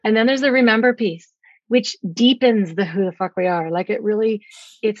And then there's the remember piece, which deepens the who the fuck we are. Like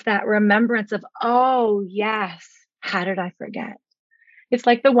it's that remembrance of, oh, yes, how did I forget? It's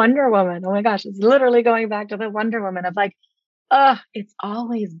like the Wonder Woman. Oh my gosh, it's literally going back to the Wonder Woman of like, it's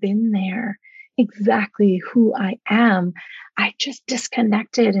always been there. Exactly who I am. I just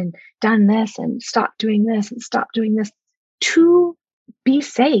disconnected and done this and stopped doing this and stopped doing this to be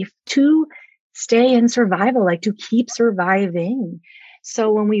safe, to stay in survival, like to keep surviving.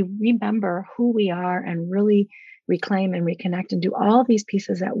 So when we remember who we are and really reclaim and reconnect and do all these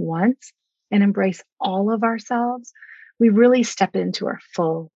pieces at once and embrace all of ourselves, we really step into our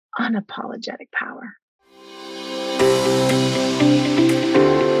full, unapologetic power.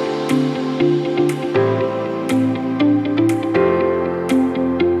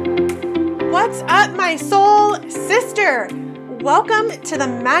 What's up, my soul sister? Welcome to the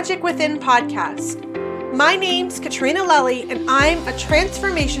Magic Within podcast. My name's Katrina Lelly, and I'm a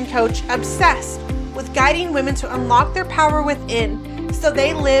transformation coach obsessed with guiding women to unlock their power within so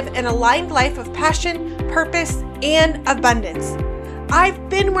they live an aligned life of passion, purpose, and abundance. I've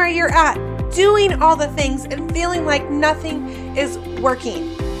been where you're at, doing all the things and feeling like nothing is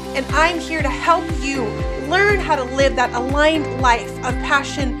working. And I'm here to help you learn how to live that aligned life of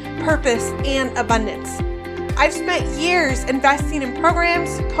passion, purpose, and abundance. I've spent years investing in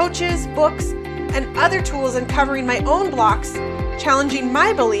programs, coaches, books, and other tools uncovering my own blocks, challenging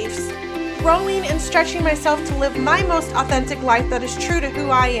my beliefs, growing and stretching myself to live my most authentic life that is true to who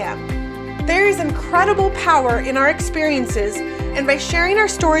I am. There is incredible power in our experiences, and by sharing our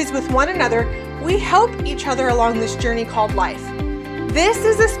stories with one another, we help each other along this journey called life. This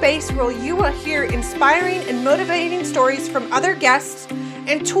is a space where you will hear inspiring and motivating stories from other guests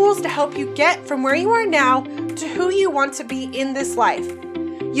and tools to help you get from where you are now to who you want to be in this life.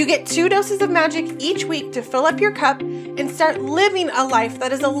 You get 2 doses of magic each week to fill up your cup and start living a life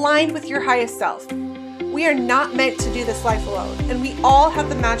that is aligned with your highest self. We are not meant to do this life alone, and we all have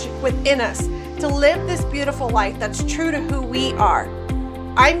the magic within us to live this beautiful life that's true to who we are.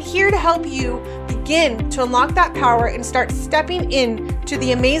 I'm here to help you begin to unlock that power and start stepping into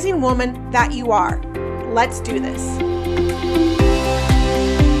the amazing woman that you are. Let's do this.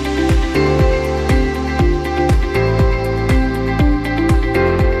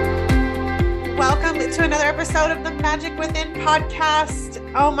 Welcome to another episode of the Magic Within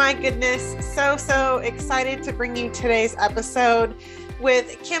podcast. Oh my goodness, so excited to bring you today's episode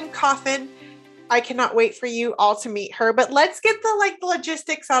with Kim Coffin. I cannot wait for you all to meet her, but let's get the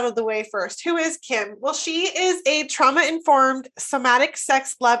logistics out of the way first. Who is Kim? Well, she is a trauma-informed somatic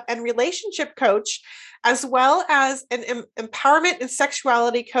sex, love, and relationship coach, as well as an empowerment and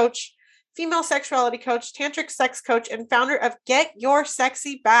sexuality coach, female sexuality coach, tantric sex coach, and founder of Get Your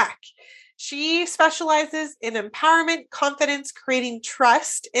Sexy Back. She specializes in empowerment, confidence, creating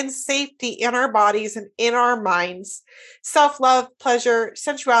trust and safety in our bodies and in our minds, self-love, pleasure,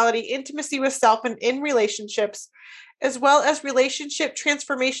 sensuality, intimacy with self and in relationships, as well as relationship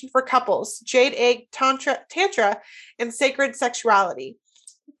transformation for couples, jade egg, tantra, and sacred sexuality.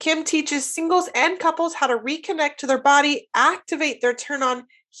 Kim teaches singles and couples how to reconnect to their body, activate their turn-on,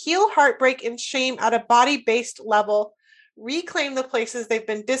 heal heartbreak and shame at a body-based level, reclaim the places they've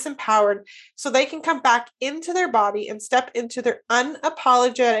been disempowered so they can come back into their body and step into their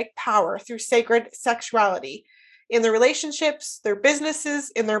unapologetic power through sacred sexuality in their relationships, their businesses,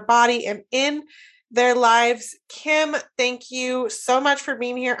 in their body, and in their lives. Kim, thank you so much for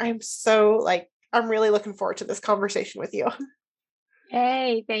being here. I'm really looking forward to this conversation with you.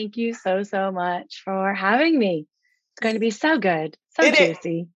 Hey, thank you so much for having me. It's going to be so good. So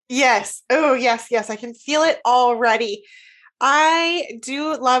juicy. Yes. Oh, yes. I can feel it already. I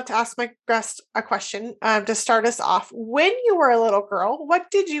do love to ask my guest a question to start us off. When you were a little girl, what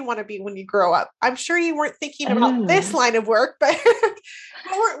did you want to be when you grow up? I'm sure you weren't thinking about this line of work, but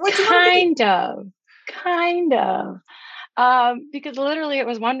what do you want to be? Kind of. Because literally it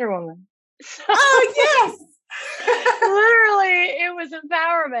was Wonder Woman. So, oh, yes. Literally, it was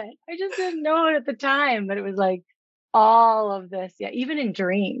empowerment. I just didn't know it at the time, but it was like, all of this, yeah, even in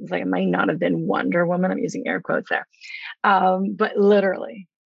dreams, like it might not have been Wonder Woman. I'm using air quotes there, but literally.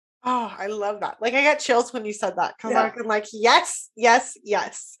 Oh, I love that. Like I got chills when you said that because I'm like, yes. Yeah,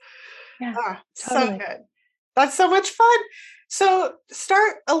 Totally. So good. That's so much fun. So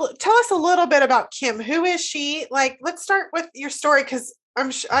tell us a little bit about Kim. Who is she? Like, let's start with your story because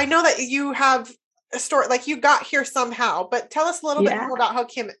I know that you have a story. Like you got here somehow, but tell us a little bit more about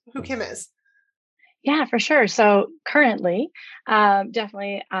who Kim is. Yeah, for sure. So currently,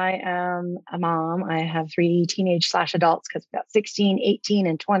 definitely I am a mom. I have 3 teenage/adults because we've got 16, 18,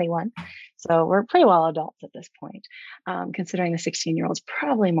 and 21. So we're pretty well adults at this point, considering the 16-year-old's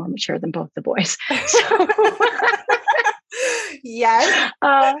probably more mature than both the boys. So, Yes.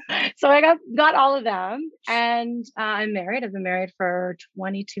 so I got all of them, and I'm married. I've been married for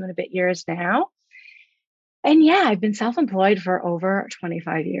 22 and a bit years now. And yeah, I've been self-employed for over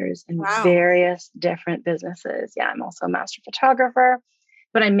 25 years in Wow. various different businesses. Yeah, I'm also a master photographer,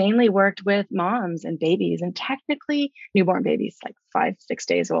 but I mainly worked with moms and babies, and technically newborn babies, like 5, 6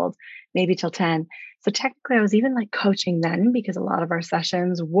 days old, maybe till 10. So technically I was even like coaching then, because a lot of our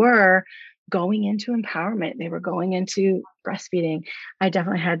sessions were going into empowerment. They were going into breastfeeding. I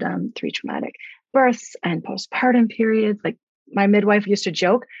definitely had 3 traumatic births and postpartum periods. Like my midwife used to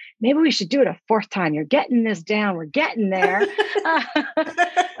joke, maybe we should do it a fourth time. You're getting this down. We're getting there.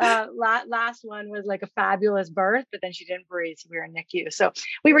 Last one was like a fabulous birth, but then she didn't breathe. So we were in NICU. So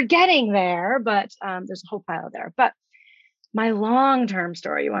we were getting there, but there's a whole pile there. But my long-term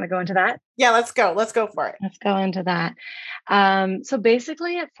story, you want to go into that? Yeah, let's go. Let's go for it. Let's go into that. So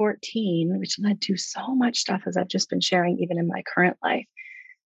basically at 14, which led to so much stuff as I've just been sharing, even in my current life.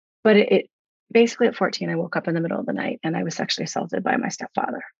 But it basically at 14, I woke up in the middle of the night and I was sexually assaulted by my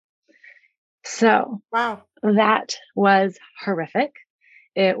stepfather. So Wow. that was horrific.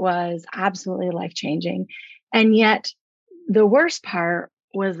 It was absolutely life-changing. And yet the worst part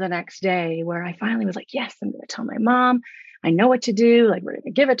was the next day, where I finally was like, yes, I'm going to tell my mom. I know what to do. Like, we're going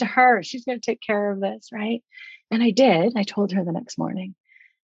to give it to her. She's going to take care of this. Right. And I did. I told her the next morning.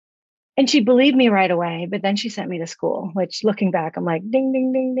 And she believed me right away. But then she sent me to school, which looking back, I'm like, ding,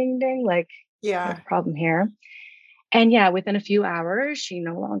 ding, ding, ding, ding. Like, Yeah. there's a problem here. And yeah, within a few hours, she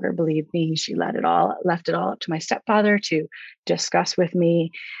no longer believed me. She left it all up to my stepfather to discuss with me.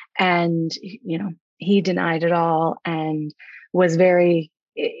 And, he denied it all and was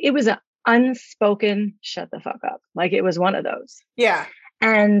it was an unspoken shut the fuck up. Like, it was one of those. Yeah.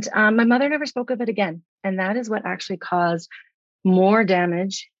 And my mother never spoke of it again. And that is what actually caused more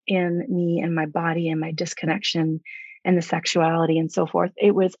damage in me and my body and my disconnection and the sexuality and so forth.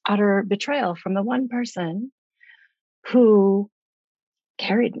 It was utter betrayal from the one person who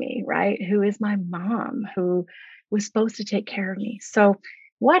carried me, right? Who is my mom, who was supposed to take care of me. So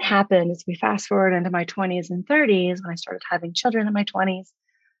what happened is, we fast forward into my 20s and 30s, when I started having children in my 20s,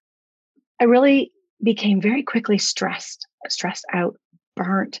 I really became very quickly stressed out,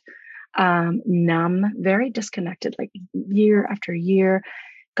 burnt, numb, very disconnected, like year after year,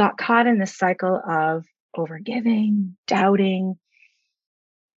 got caught in this cycle of overgiving, doubting,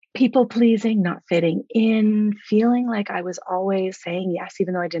 people pleasing, not fitting in, feeling like I was always saying yes,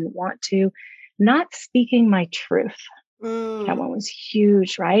 even though I didn't want to, not speaking my truth. That one was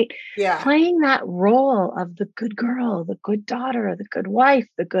huge, right? Yeah. Playing that role of the good girl, the good daughter, the good wife,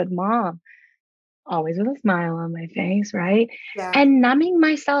 the good mom, always with a smile on my face, right? Yeah. And numbing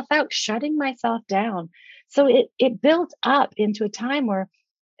myself out, shutting myself down. So it built up into a time where,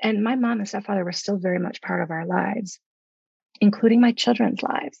 and my mom and stepfather were still very much part of our lives, including my children's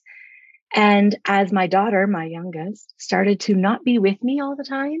lives. And as my daughter, my youngest, started to not be with me all the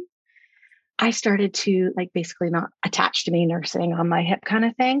time, I started to, like, basically not attached to me, nursing on my hip kind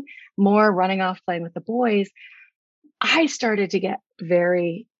of thing, more running off playing with the boys. I started to get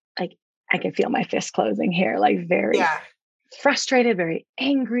very, like, I can feel my fist closing here, like very Yeah. frustrated, very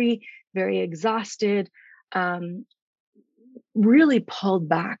angry, very exhausted, really pulled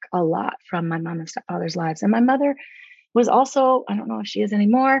back a lot from my mom and stepfather's lives. And my mother was also, I don't know if she is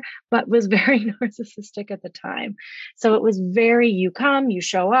anymore, but was very narcissistic at the time. So it was very, you come, you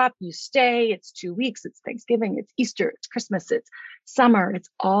show up, you stay, it's 2 weeks, it's Thanksgiving, it's Easter, it's Christmas, it's summer, it's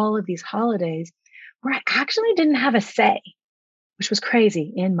all of these holidays, where I actually didn't have a say, which was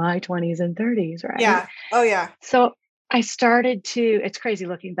crazy in my 20s and 30s, right? Yeah. Oh, yeah. So I started to, it's crazy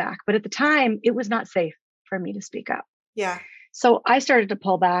looking back, but at the time it was not safe for me to speak up. Yeah. So I started to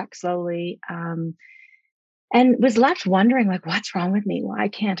pull back slowly, and was left wondering, like, what's wrong with me? Why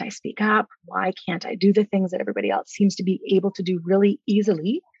can't I speak up? Why can't I do the things that everybody else seems to be able to do really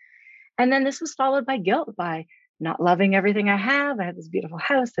easily? And then this was followed by guilt, by not loving everything I have. I have this beautiful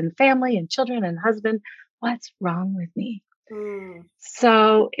house and family and children and husband. What's wrong with me?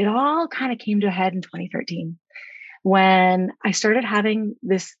 So it all kind of came to a head in 2013, when I started having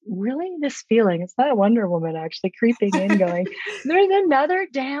this feeling. It's not a Wonder Woman actually creeping in, going, there's another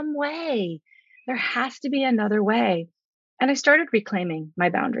damn way. There has to be another way. And I started reclaiming my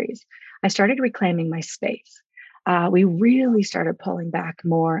boundaries. I started reclaiming my space. We really started pulling back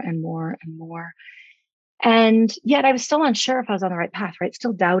more and more and more. And yet I was still unsure if I was on the right path, right?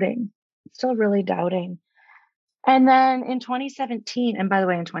 Still doubting, still really doubting. And then in 2017, and by the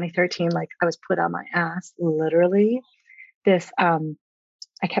way, in 2013, like, I was put on my ass, literally. This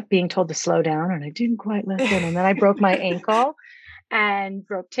I kept being told to slow down and I didn't quite listen. And then I broke my ankle and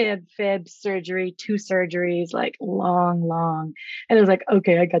broke tib, fib, surgery, 2 surgeries, like long. And it was like,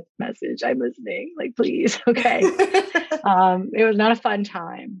 okay, I got the message. I'm listening. Like, please. Okay. It was not a fun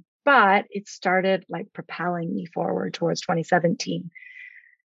time, but it started like propelling me forward towards 2017,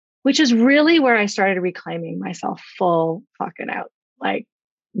 which is really where I started reclaiming myself full fucking out. Like,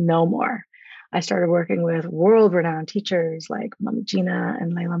 no more. I started working with world renowned teachers like Mama Gina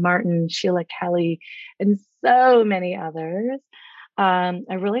and Layla Martin, Sheila Kelly, and so many others.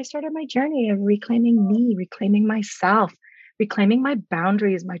 I really started my journey of reclaiming me, reclaiming myself, reclaiming my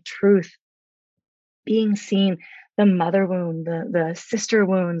boundaries, my truth, being seen, the mother wound, the sister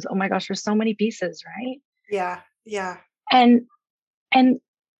wounds. Oh my gosh, there's so many pieces, right? Yeah. Yeah. And and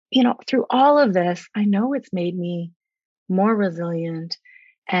through all of this, I know it's made me more resilient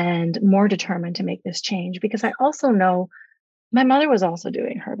and more determined to make this change because I also know my mother was also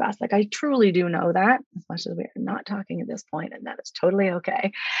doing her best. Like, I truly do know that, as much as we are not talking at this point, and that is totally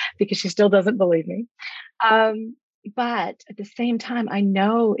okay because she still doesn't believe me. Um, but at the same time, I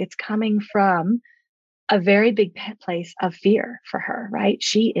know it's coming from a very big place of fear for her, right?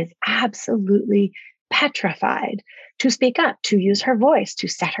 She is absolutely petrified to speak up, to use her voice, to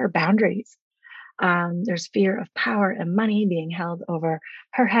set her boundaries. There's fear of power and money being held over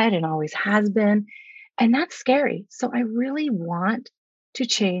her head and always has been. And that's scary. So I really want to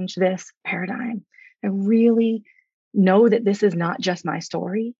change this paradigm. I really know that this is not just my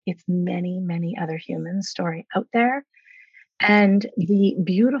story, it's many other humans' story out there. And the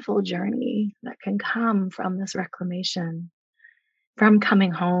beautiful journey that can come from this reclamation, from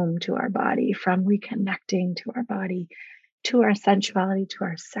coming home to our body, from reconnecting to our body, to our sensuality, to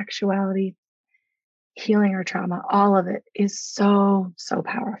our sexuality, healing our trauma, all of it is so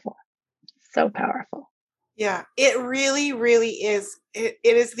powerful. So powerful. Yeah, it really, really is. It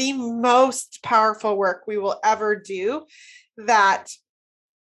is the most powerful work we will ever do that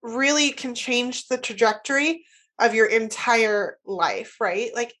really can change the trajectory of your entire life, right?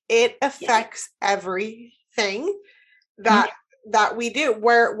 Like, it affects everything that we do,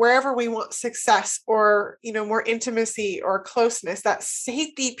 wherever we want success or, more intimacy or closeness. That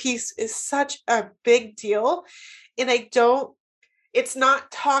safety piece is such a big deal. And it's not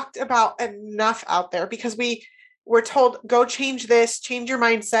talked about enough out there because we're told, go change this, change your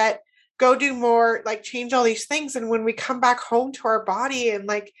mindset, go do more, like change all these things. And when we come back home to our body and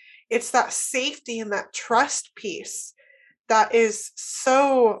like, it's that safety and that trust piece that is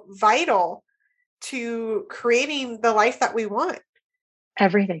so vital to creating the life that we want.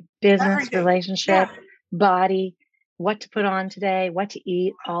 Everything, business, Everything. relationship, body, what to put on today, what to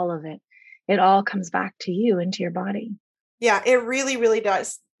eat, all of it. It all comes back to you and to your body. Yeah, it really, really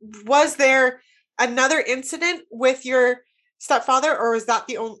does. Was there another incident with your stepfather, or was that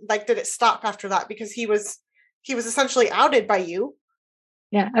the only, like, did it stop after that? Because he was essentially outed by you.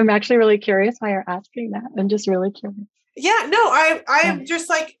 Yeah, I'm actually really curious why you're asking that. I'm just really curious. Yeah, no, I'm just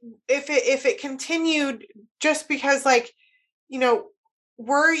like, if it continued, just because, like,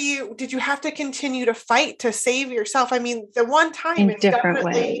 did you have to continue to fight to save yourself? I mean, the one time in is different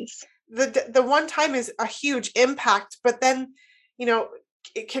definitely ways. The one time is a huge impact, but then,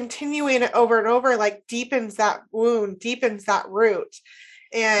 continuing it over and over, like, deepens that wound, deepens that root.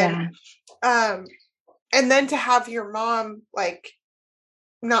 And, and then to have your mom, like,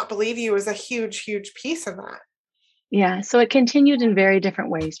 not believe you is a huge piece in that. Yeah. So it continued in very different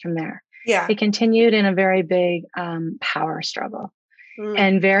ways from there. Yeah. It continued in a very big power struggle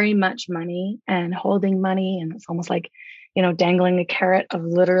and very much money and holding money. And it's almost like, dangling a carrot of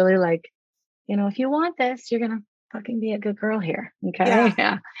literally like, if you want this, you're going to fucking be a good girl here. Okay.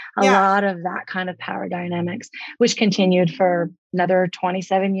 Yeah. A lot of that kind of power dynamics, which continued for another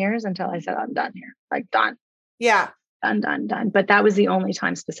 27 years until I said, I'm done here. Like, done. Yeah. Done. But that was the only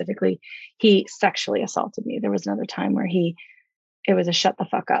time specifically he sexually assaulted me. There was another time where it was a shut the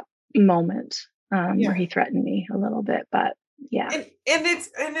fuck up moment where he threatened me a little bit, but yeah. And it's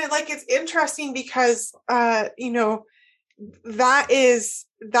interesting because, that is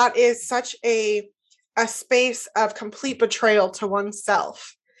such a space of complete betrayal to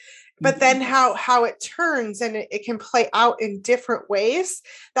oneself. But then how it turns and it can play out in different ways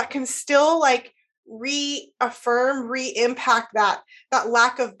that can still, like, reaffirm, re-impact that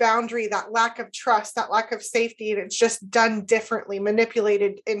lack of boundary, that lack of trust, that lack of safety. And it's just done differently,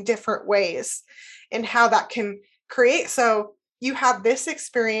 manipulated in different ways, and how that can create. So you have this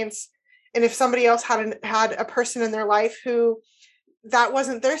experience. And if somebody else had a person in their life who that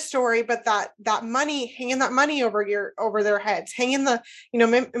wasn't their story, but that money, hanging that money over their heads, hanging the,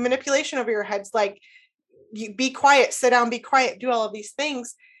 manipulation over your heads, like, you be quiet, sit down, be quiet, do all of these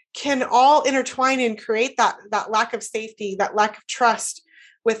things can all intertwine and create that lack of safety, that lack of trust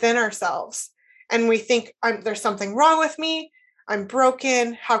within ourselves. And we think there's something wrong with me. I'm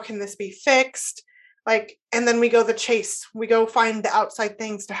broken. How can this be fixed? Like, and then we go the chase. We go find the outside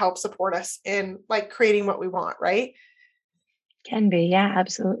things to help support us in like creating what we want, right? Can be. Yeah,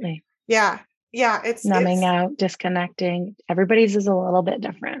 absolutely. Yeah. Yeah. Numbing out, disconnecting. Everybody's is a little bit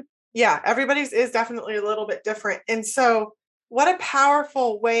different. Yeah. Everybody's is definitely a little bit different. And so what a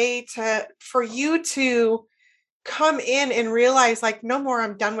powerful way for you to come in and realize like, no more,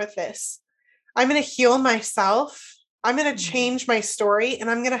 I'm done with this. I'm going to heal myself. I'm going to change my story and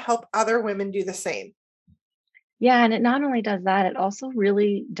I'm going to help other women do the same. Yeah. And it not only does that, it also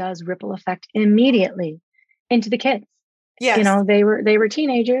really does ripple effect immediately into the kids. Yes. You know, they were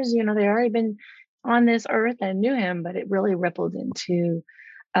teenagers, you know, they already been on this earth and knew him, but it really rippled into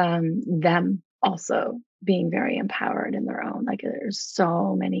them also being very empowered in their own. Like there's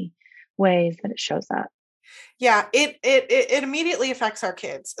so many ways that it shows up. Yeah, it immediately affects our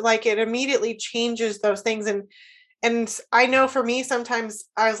kids. Like it immediately changes those things. And I know for me, sometimes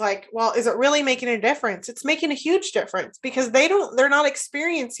I was like, well, is it really making a difference? It's making a huge difference because they're not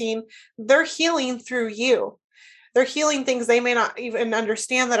experiencing, they're healing through you. They're healing things they may not even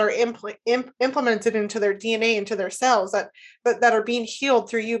understand that are implemented into their DNA, into their cells that are being healed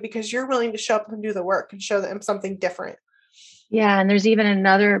through you because you're willing to show up and do the work and show them something different. Yeah. And there's even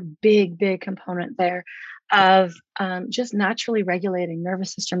another big component there of just naturally regulating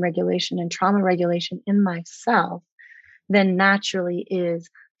nervous system regulation and trauma regulation in myself then naturally is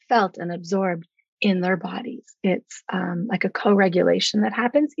felt and absorbed in their bodies. It's like a co-regulation that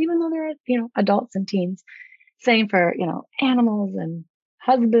happens even though they're, you know, adults and teens. Same for, you know, animals and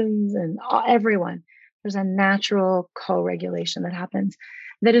husbands and everyone. There's a natural co-regulation that happens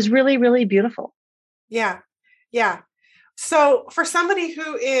that is really, really beautiful. Yeah. Yeah. So for somebody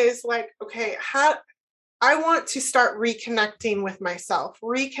who is like, okay, I want to start reconnecting with myself,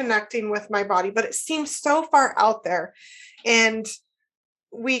 reconnecting with my body, but it seems so far out there and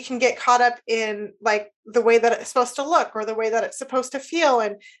we can get caught up in like the way that it's supposed to look or the way that it's supposed to feel.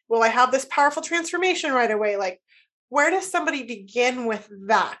 And will I have this powerful transformation right away? Like, where does somebody begin with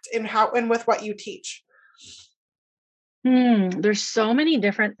that and with what you teach? There's so many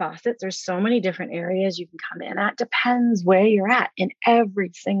different facets. There's so many different areas you can come in at. Depends where you're at in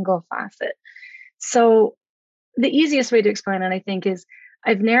every single facet. So the easiest way to explain it, I think, is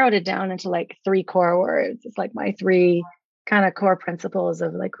I've narrowed it down into like 3 core words. It's like my 3 kind of core principles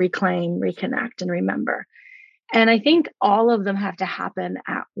of like reclaim, reconnect, and remember. And I think all of them have to happen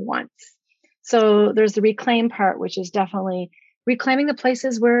at once. So there's the reclaim part, which is definitely reclaiming the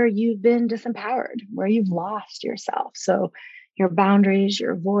places where you've been disempowered, where you've lost yourself. So your boundaries,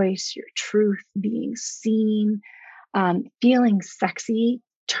 your voice, your truth, being seen, feeling sexy,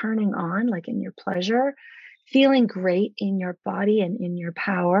 turning on, like in your pleasure, feeling great in your body and in your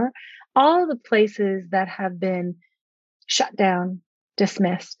power. All the places that have been shut down,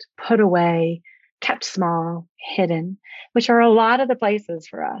 dismissed, put away, kept small, hidden, which are a lot of the places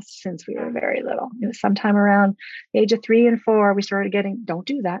for us since we were very little. It was sometime around the age of 3 and 4, we started getting, don't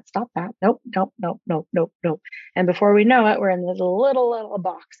do that, stop that, nope, nope, nope, nope, nope, nope. And before we know it, we're in this little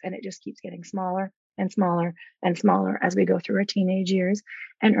box and it just keeps getting smaller and smaller and smaller as we go through our teenage years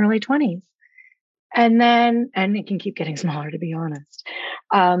and early 20s. And it can keep getting smaller, to be honest.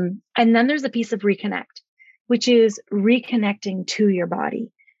 And then there's a piece of reconnect, which is reconnecting to your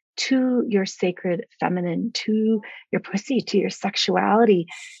body, to your sacred feminine, to your pussy, to your sexuality.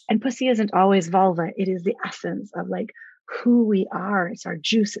 And pussy isn't always vulva. It is the essence of like who we are. It's our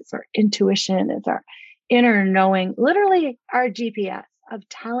juice. It's our intuition. It's our inner knowing, literally our GPS of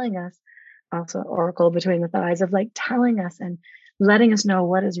telling us, also oracle between the thighs, of like telling us and letting us know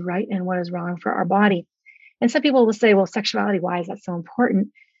what is right and what is wrong for our body. And some people will say, well, sexuality, why is that so important?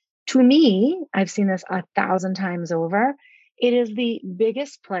 To me, I've seen this 1,000 times over. It is the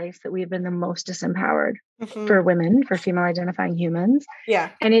biggest place that we've been the most disempowered for women, for female identifying humans. Yeah.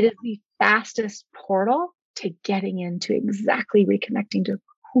 And it is the fastest portal to getting into exactly reconnecting to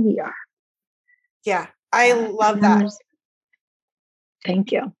who we are. Yeah. I love that.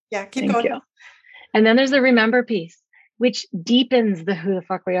 Thank you. Yeah. Keep going. You. And then there's the remember piece, which deepens the who the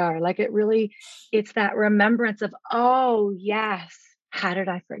fuck we are. Like it's that remembrance of, oh yes, how did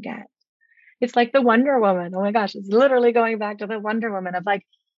I forget? It's like the Wonder Woman. Oh my gosh, it's literally going back to the Wonder Woman of like,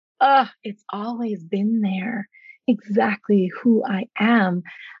 it's always been there. Exactly who I am.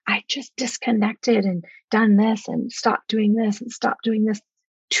 I just disconnected and done this and stopped doing this and stopped doing this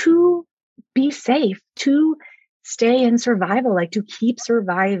to be safe, to stay in survival, like to keep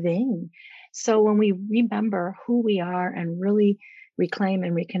surviving. So when we remember who we are and really reclaim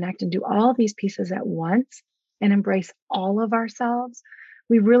and reconnect and do all these pieces at once and embrace all of ourselves,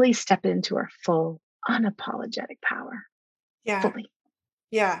 we really step into our full, unapologetic power Yeah. fully.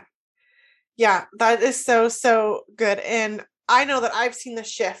 Yeah. Yeah. That is so, so good. And I know that I've seen the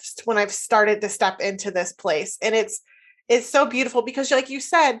shifts when I've started to step into this place. And it's so beautiful because like you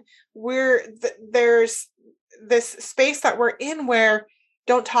said, there's this space that we're in where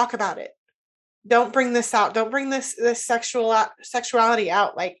don't talk about it. Don't bring this out. Don't bring this sexuality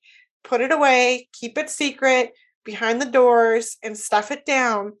out. Like put it away, keep it secret behind the doors and stuff it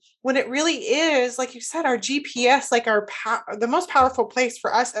down when it really is, like you said, our GPS, like the most powerful place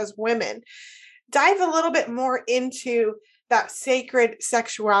for us as women. Dive a little bit more into that sacred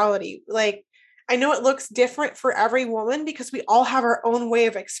sexuality. Like I know it looks different for every woman because we all have our own way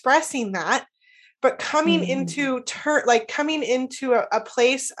of expressing that, but coming into coming into a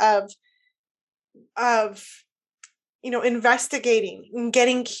place of investigating and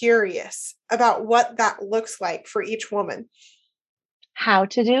getting curious about what that looks like for each woman. How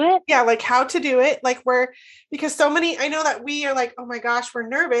to do it? Yeah, like how to do it, like where, because so many, I know that we are like, oh my gosh, we're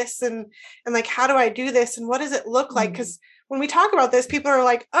nervous and like, how do I do this? And what does it look like? Because when we talk about this, people are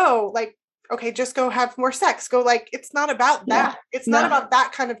like, oh, like, okay, just go have more sex. Go, like, it's not about that. It's not about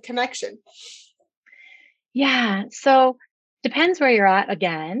that kind of connection. Yeah. So depends where you're at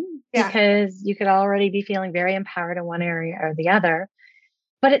again, because you could already be feeling very empowered in one area or the other.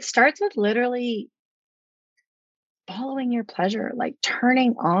 But it starts with literally following your pleasure, like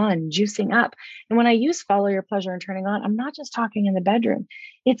turning on, juicing up. And when I use follow your pleasure and turning on, I'm not just talking in the bedroom.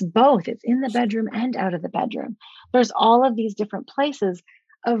 It's both. It's in the bedroom and out of the bedroom. There's all of these different places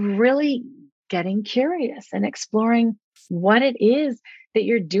of really getting curious and exploring what it is that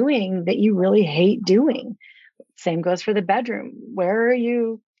you're doing that you really hate doing. Same goes for the bedroom. Where are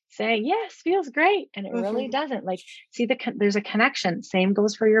you saying, yes, feels great, and it really doesn't? Like, see, there's a connection. Same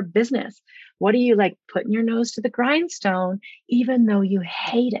goes for your business. What are you like putting your nose to the grindstone, even though you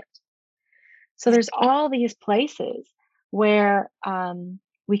hate it? So there's all these places where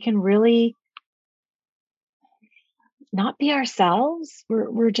we can really not be ourselves.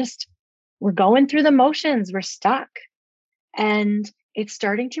 We're going through the motions. We're stuck, and it's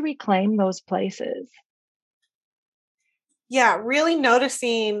starting to reclaim those places. Yeah, really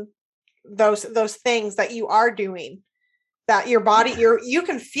noticing those things that you are doing, that your body, you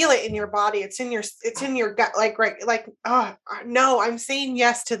can feel it in your body. It's in your gut, like, right, like, oh no, I'm saying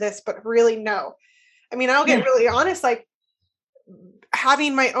yes to this, but really no. I mean, I'll get really honest, like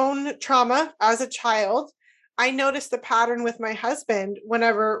having my own trauma as a child, I noticed the pattern with my husband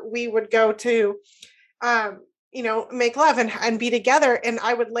whenever we would go to make love and be together, and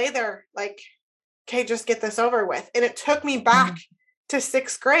I would lay there like, okay, just get this over with. And it took me back to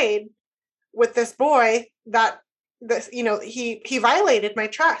 6th grade with this boy that he violated my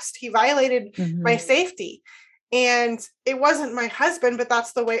trust. He violated my safety. And it wasn't my husband, but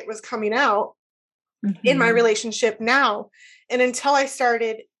that's the way it was coming out in my relationship now. And until I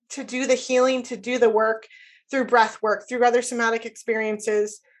started to do the healing, to do the work through breath work, through other somatic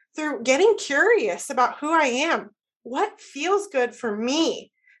experiences, through getting curious about who I am, what feels good for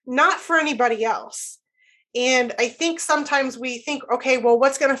me, not for anybody else. And I think sometimes we think, okay, well,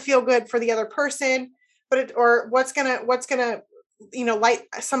 what's going to feel good for the other person, or what's going to, light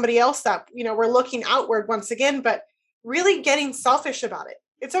somebody else up. We're looking outward once again, but really getting selfish about it.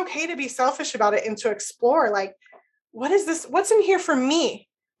 It's okay to be selfish about it and to explore, like, what is this? What's in here for me?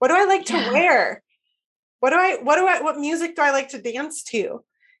 What do I like to wear? What music do I like to dance to?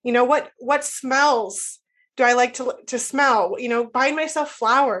 What smells do I like to smell? Buying myself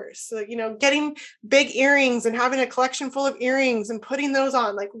flowers, getting big earrings and having a collection full of earrings and putting those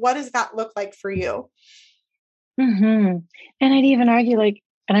on. Like, what does that look like for you? And I'd even argue, like,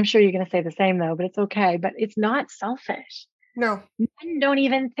 and I'm sure you're going to say the same though, but it's okay, but it's not selfish. No. Men don't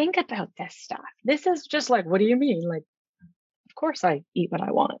even think about this stuff. This is just like, what do you mean? Like, of course I eat what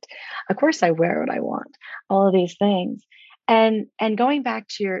I want. Of course I wear what I want. All of these things. And going back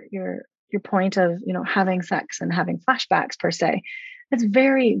to your point of, having sex and having flashbacks per se, it's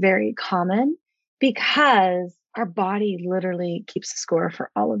very, very common because our body literally keeps a score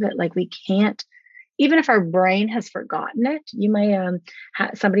for all of it. Like, we can't, even if our brain has forgotten it. You may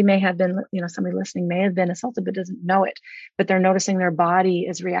somebody may have been, somebody listening may have been assaulted but doesn't know it, but they're noticing their body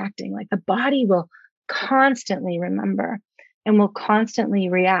is reacting. Like, the body will constantly remember and will constantly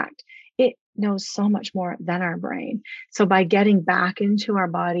react. It knows so much more than our brain. So by getting back into our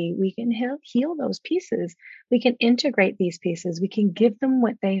body, we can heal those pieces. We can integrate these pieces. We can give them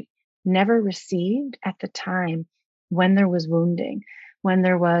what they never received at the time when there was wounding, when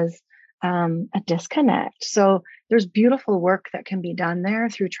there was a disconnect. So there's beautiful work that can be done there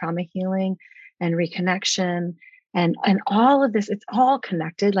through trauma healing and reconnection and all of this. It's all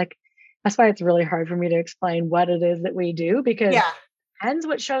connected. Like that's why it's really hard for me to explain what it is that we do, because Yeah. depends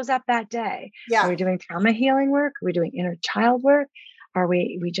what shows up that day. Are Yeah. we doing trauma healing work? Are we doing inner child work? Are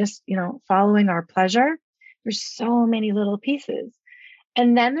we just, following our pleasure? There's so many little pieces.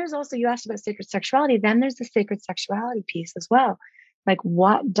 And then there's also, you asked about sacred sexuality. Then there's the sacred sexuality piece as well. Like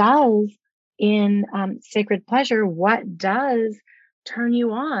what does in sacred pleasure, what does turn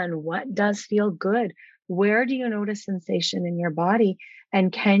you on? What does feel good? Where do you notice sensation in your body?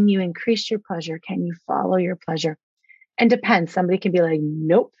 And can you increase your pleasure? Can you follow your pleasure? And depends. Somebody can be like,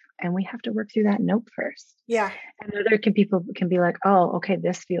 nope. And we have to work through that nope first. Yeah. And people can be like, oh, okay,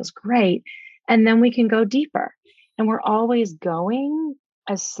 this feels great. And then we can go deeper. And we're always going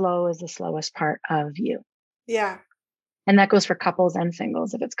as slow as the slowest part of you. Yeah. And that goes for couples and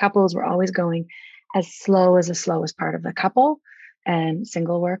singles. If it's couples, we're always going as slow as the slowest part of the couple. And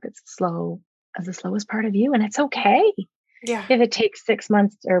single work, it's slow as the slowest part of you. And it's okay Yeah. if it takes 6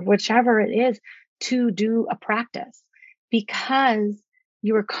 months or whichever it is to do a practice, because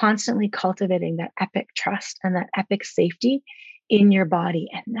you are constantly cultivating that epic trust and that epic safety in your body.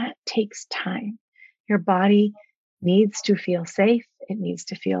 And that takes time. Your body needs to feel safe. It needs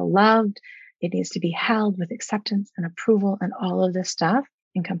to feel loved. It needs to be held with acceptance and approval and all of this stuff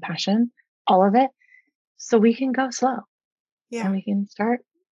and compassion, all of it. So we can go slow and we can start,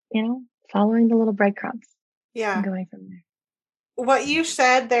 following the little breadcrumbs and Yeah. going from there. What you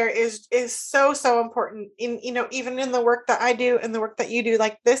said there is so important in, even in the work that I do and the work that you do,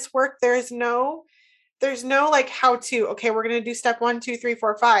 like this work, there's no like how to, okay, we're going to do step 1, 2, 3,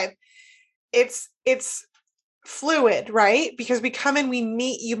 4, 5. It's fluid, right? Because we come in,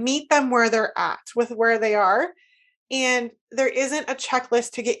 you meet them where they're at with where they are. And there isn't a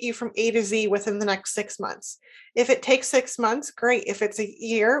checklist to get you from A to Z within the next 6 months. If it takes 6 months, great. If it's a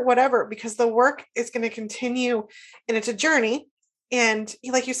year, whatever, because the work is going to continue and it's a journey. And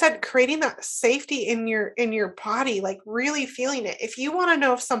like you said, creating that safety in your body, like really feeling it. If you want to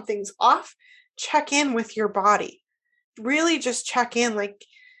know if something's off, check in with your body. Really just check in, like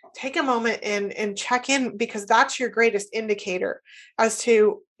take a moment and check in, because that's your greatest indicator as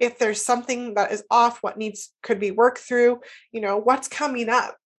to if there's something that is off, what could be worked through, what's coming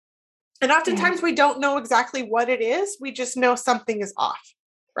up. And oftentimes we don't know exactly what it is. We just know something is off,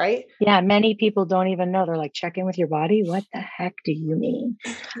 right? Yeah, many people don't even know. They're like, check in with your body. What the heck do you mean?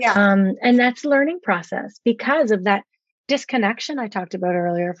 Yeah. And that's a learning process because of that disconnection I talked about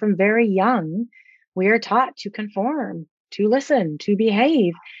earlier. From very young, we are taught to conform, to listen, to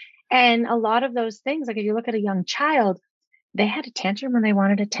behave. And a lot of those things, like if you look at a young child, they had a tantrum when they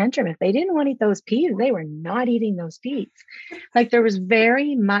wanted a tantrum. If they didn't want to eat those peas, they were not eating those peas. Like there was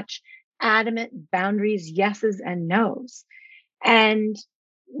very much adamant boundaries, yeses and nos. And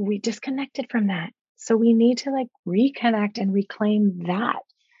we disconnected from that. So we need to like reconnect and reclaim that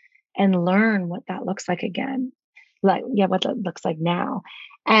and learn what that looks like again. What that looks like now.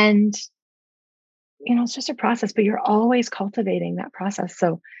 And, it's just a process, but you're always cultivating that process.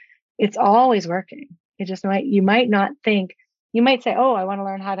 So it's always working. You might not think, you might say, oh, I want to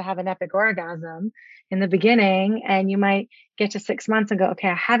learn how to have an epic orgasm in the beginning. And you might get to 6 months and go, okay,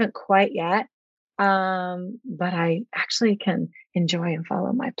 I haven't quite yet. But I actually can enjoy and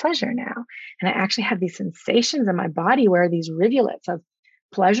follow my pleasure now. And I actually have these sensations in my body where these rivulets of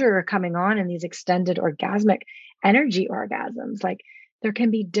pleasure are coming on in these extended orgasmic energy orgasms. Like there can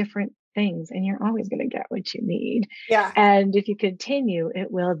be different things and you're always going to get what you need. Yeah. And if you continue, it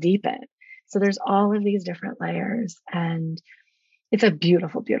will deepen. So there's all of these different layers and it's a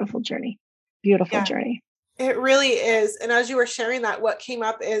beautiful, beautiful journey. Beautiful journey. It really is. And as you were sharing that, what came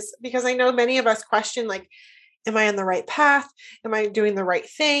up is, because I know many of us question, like, am I on the right path? Am I doing the right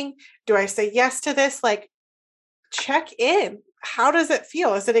thing? Do I say yes to this? Like, check in. How does it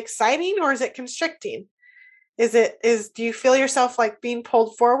feel? Is it exciting or is it constricting? Do you feel yourself like being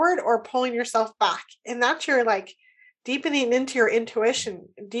pulled forward or pulling yourself back? And that's your like deepening into your intuition,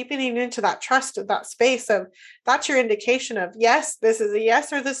 deepening into that trust of that space of, that's your indication of, yes, this is a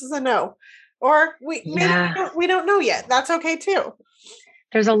yes, or this is a no. Or we don't know yet. That's okay too.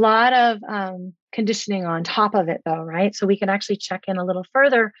 There's a lot of conditioning on top of it though, right? So we can actually check in a little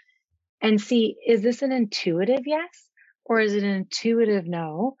further and see, is this an intuitive yes? Or is it an intuitive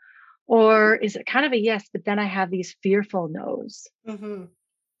no? Or is it kind of a yes, but then I have these fearful no's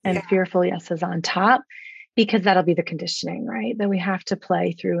and fearful yeses on top, because that'll be the conditioning, right? That we have to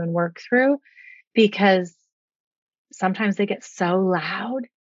play through and work through, because sometimes they get so loud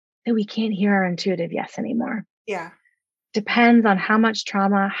that we can't hear our intuitive yes anymore. Yeah. depends on how much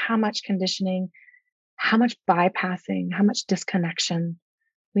trauma, how much conditioning, how much bypassing, how much disconnection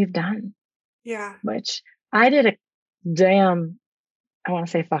we've done, Yeah. which I did a damn, I want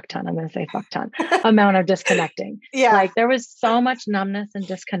to say fuck ton. I'm going to say fuck ton amount of disconnecting. Yeah. Like there was so much numbness and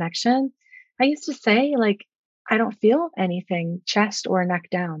disconnection. I used to say like, I don't feel anything chest or neck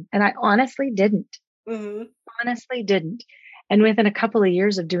down. And I honestly didn't, Mm-hmm. honestly didn't. And within a couple of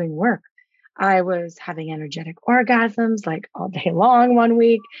years of doing work, I was having energetic orgasms like all day long one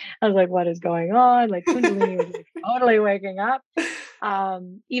week. I was like, what is going on? Like Kundalini was like totally waking up.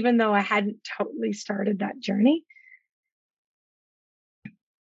 Even though I hadn't totally started that journey.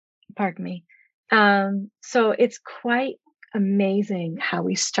 Pardon me. So it's quite amazing how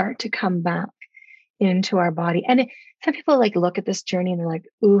we start to come back into our body. And some people like look at this journey and they're like,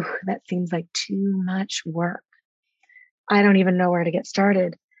 ooh, that seems like too much work. I don't even know where to get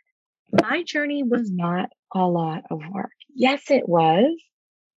started. My journey was not a lot of work. Yes, it was,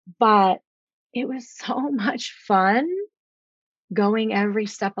 but it was so much fun going every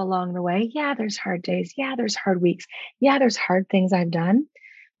step along the way. Yeah, there's hard days. Yeah, there's hard weeks. Yeah, there's hard things I've done,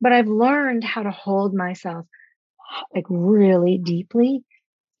 but I've learned how to hold myself like really deeply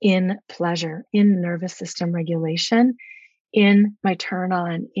in pleasure, in nervous system regulation, in my turn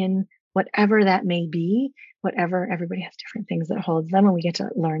on, in whatever that may be, whatever everybody has different things that holds them. And we get to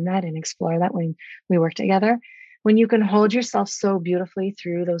learn that and explore that when we work together. When you can hold yourself so beautifully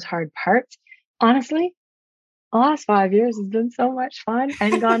through those hard parts, honestly, the last 5 years has been so much fun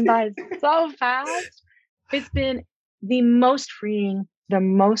and gone by so fast. It's been the most freeing, the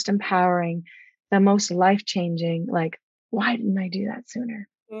most empowering, the most life changing. Like, why didn't I do that sooner?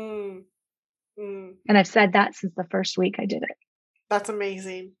 Mm, mm. And I've said that since the first week I did it. That's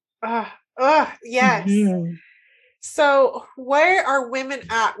amazing. Yes. Mm-hmm. So where are women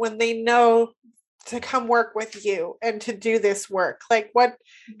at when they know to come work with you and to do this work? Like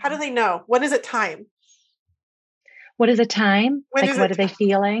how do they know? When is it time? What is a time? When Like, is what it are they time?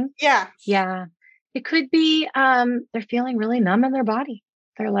 feeling? Yeah. Yeah. It could be they're feeling really numb in their body.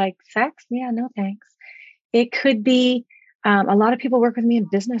 They're like, sex? Yeah, no thanks. It could be a lot of people work with me in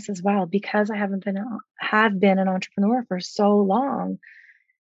business as well because I have been an entrepreneur for so long.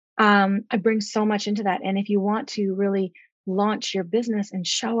 I bring so much into that. And if you want to really launch your business and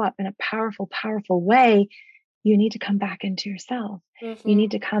show up in a powerful, powerful way, you need to come back into yourself. You Mm-hmm.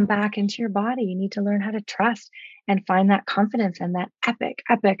 need to come back into your body. You need to learn how to trust and find that confidence and that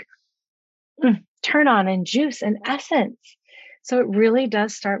epic turn on and juice and essence. So it really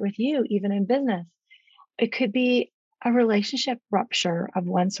does start with you, even in business. It could be a relationship rupture of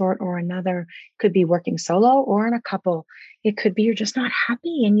one sort or another. It could be working solo or in a couple. It could be you're just not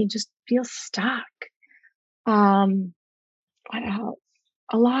happy and you just feel stuck. Um, what else?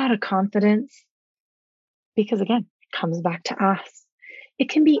 A lot of confidence, because again, it comes back to us. It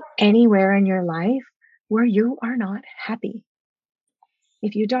can be anywhere in your life where you are not happy.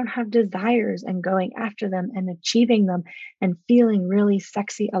 If you don't have desires and going after them and achieving them and feeling really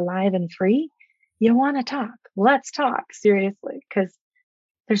sexy, alive, and free, you want to talk. Let's talk seriously because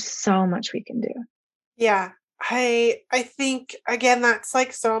there's so much we can do. Yeah. I think again that's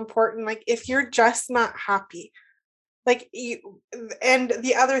like so important. Like if you're just not happy, like you and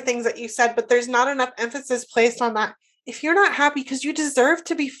the other things that you said, but there's not enough emphasis placed on that. If you're not happy, because you deserve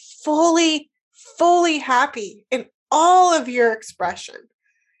to be fully happy in all of your expression.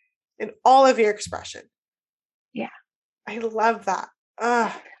 In all of your expression. Yeah. I love that.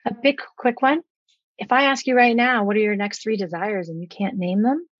 Ugh. A big, quick one. If I ask you right now, what are your next 3 desires and you can't name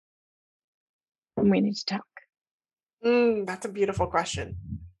them, we need to talk. That's a beautiful question.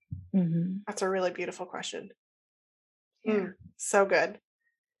 Mm-hmm. That's a really beautiful question. Yeah. So good.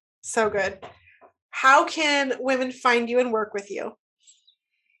 So good. How can women find you and work with you?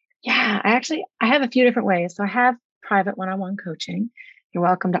 Yeah, I have a few different ways. So I have private one-on-one coaching. You're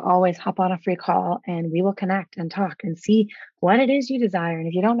welcome to always hop on a free call and we will connect and talk and see what it is you desire. And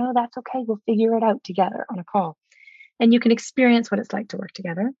if you don't know, that's okay. We'll figure it out together on a call. And you can experience what it's like to work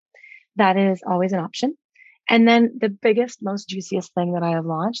together. That is always an option. And then the biggest, most juiciest thing that I have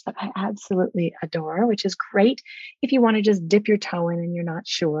launched that I absolutely adore, which is great if you want to just dip your toe in and you're not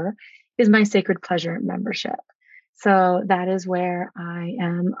sure, is my Sacred Pleasure membership. So that is where I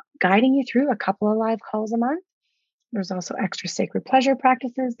am guiding you through a couple of live calls a month. There's also extra sacred pleasure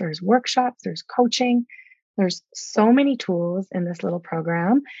practices. There's workshops, there's coaching. There's so many tools in this little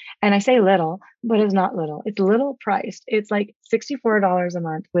program. And I say little, but it's not little. It's little priced. It's like $64 a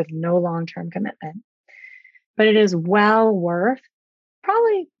month with no long-term commitment. But it is well worth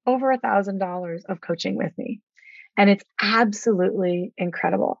probably over $1,000 of coaching with me. And it's absolutely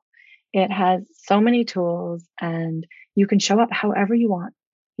incredible. It has so many tools and You can show up however you want.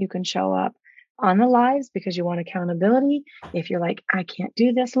 You can show up on the lives because you want accountability. If you're like, I can't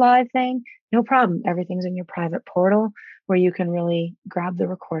do this live thing, no problem. Everything's in your private portal where you can really grab the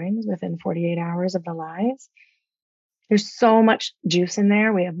recordings within 48 hours of the lives. There's so much juice in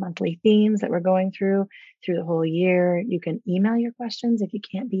there. We have monthly themes that we're going through the whole year. You can email your questions if you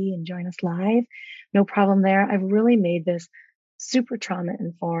can't be and join us live. No problem there. I've really made this super trauma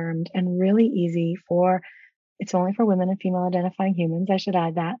informed and really easy it's only for women and female identifying humans. I should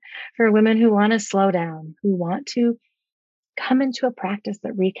add that, for women who want to slow down, who want to come into a practice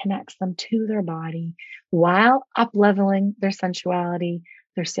that reconnects them to their body while up-leveling their sensuality,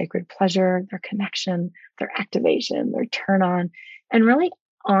 their sacred pleasure, their connection, their activation, their turn on, and really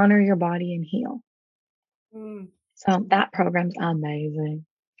honor your body and heal. So that program's amazing.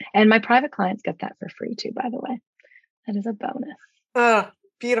 And my private clients get that for free too, by the way. That is a bonus. Oh,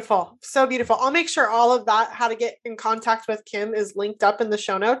 beautiful. So beautiful. I'll make sure all of that, how to get in contact with Kim, is linked up in the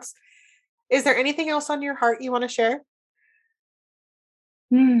show notes. Is there anything else on your heart you want to share?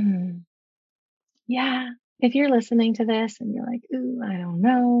 Yeah. If you're listening to this and you're like, ooh, I don't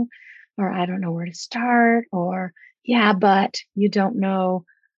know, or I don't know where to start, or yeah, but you don't know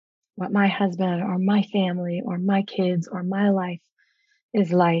what my husband or my family or my kids or my life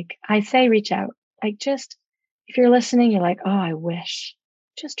is like, I say reach out. Like, just, if you're listening, you're like, oh, I wish,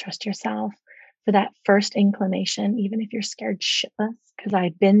 just trust yourself for that first inclination, even if you're scared shitless, because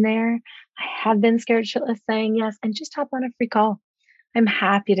I've been there. I have been scared shitless saying yes, and just hop on a free call. I'm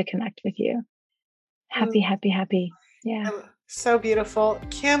happy to connect with you. Happy. Yeah. So beautiful.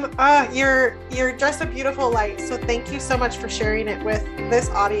 Kim, you're just a beautiful light. So thank you so much for sharing it with this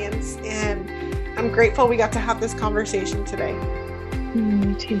audience. And I'm grateful we got to have this conversation today.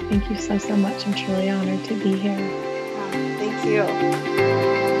 Me too. Thank you so much. I'm truly honored to be here. Thank you.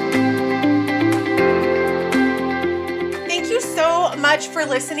 Thank you so much for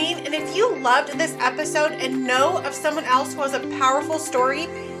listening. And if you loved this episode and know of someone else who has a powerful story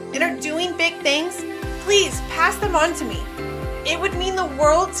and are doing big things, please pass them on to me. It would mean the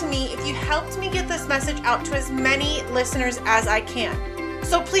world to me if you helped me get this message out to as many listeners as I can.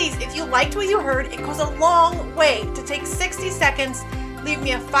 So please, if you liked what you heard, it goes a long way to take 60 seconds, leave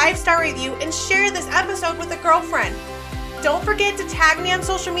me a 5-star review, and share this episode with a girlfriend. Don't forget to tag me on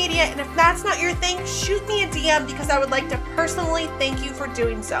social media, and if that's not your thing, shoot me a DM because I would like to personally thank you for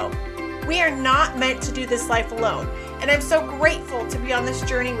doing so. We are not meant to do this life alone, and I'm so grateful to be on this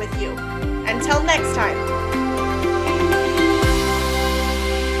journey with you. Until next time.